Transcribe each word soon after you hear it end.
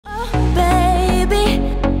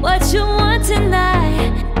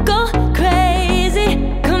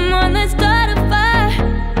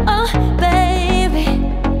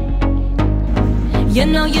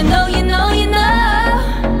Oh,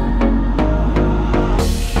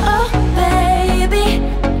 baby,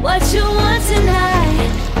 what you want tonight?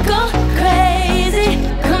 Go crazy,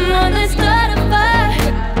 come on, let's start a fire.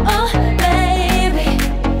 Oh, baby,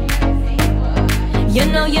 you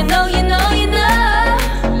know. You know.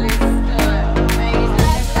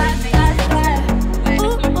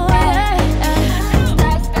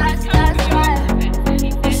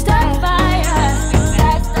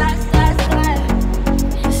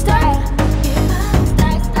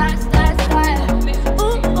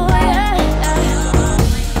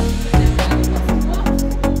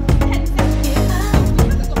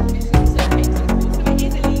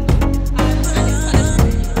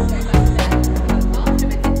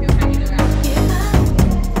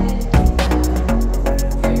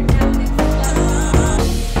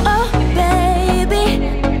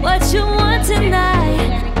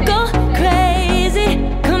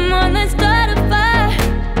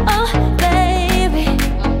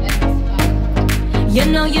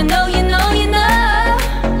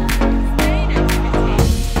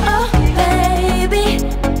 Oh, baby,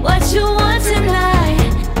 what you want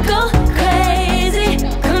tonight? Go crazy,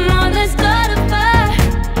 come on, let's start a fire.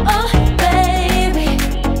 Oh, baby,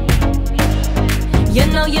 you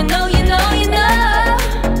know.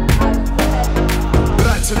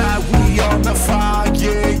 But tonight we on the fire,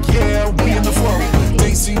 yeah, we in the flow.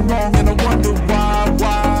 They seem wrong and I wonder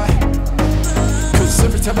why. Cause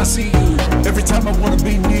every time I see you, every time I wanna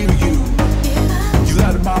be near you, you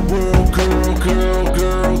light up my world, girl.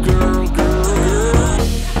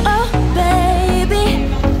 Oh, baby,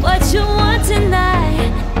 what you want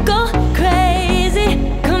tonight? Go crazy,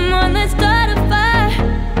 come on, let's start a fire.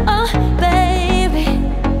 Oh, baby,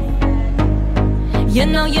 you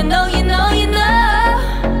know.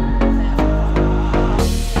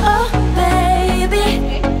 Oh, baby,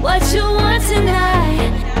 what you want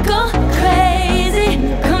tonight? Go crazy,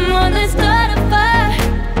 come on, let's start a fire.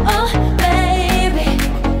 Oh, baby,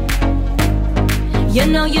 you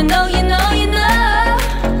know.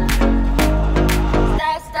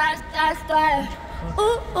 Start.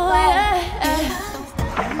 Ooh, yeah. And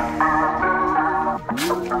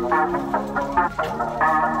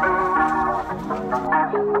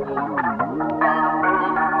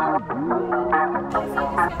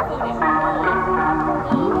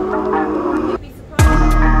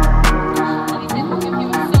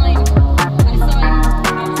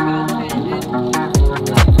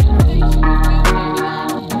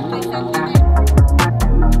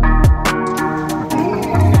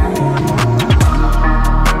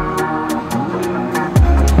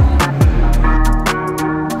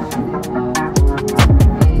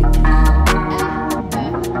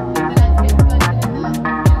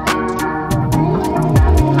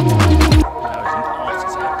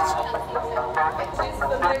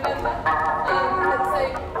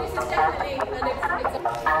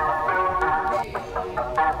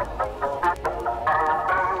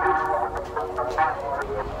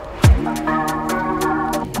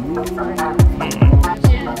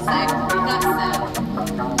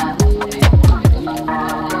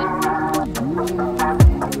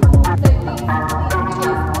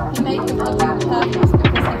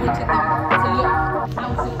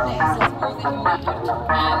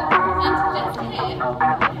let's hear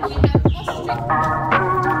we have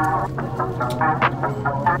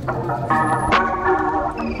ostrich.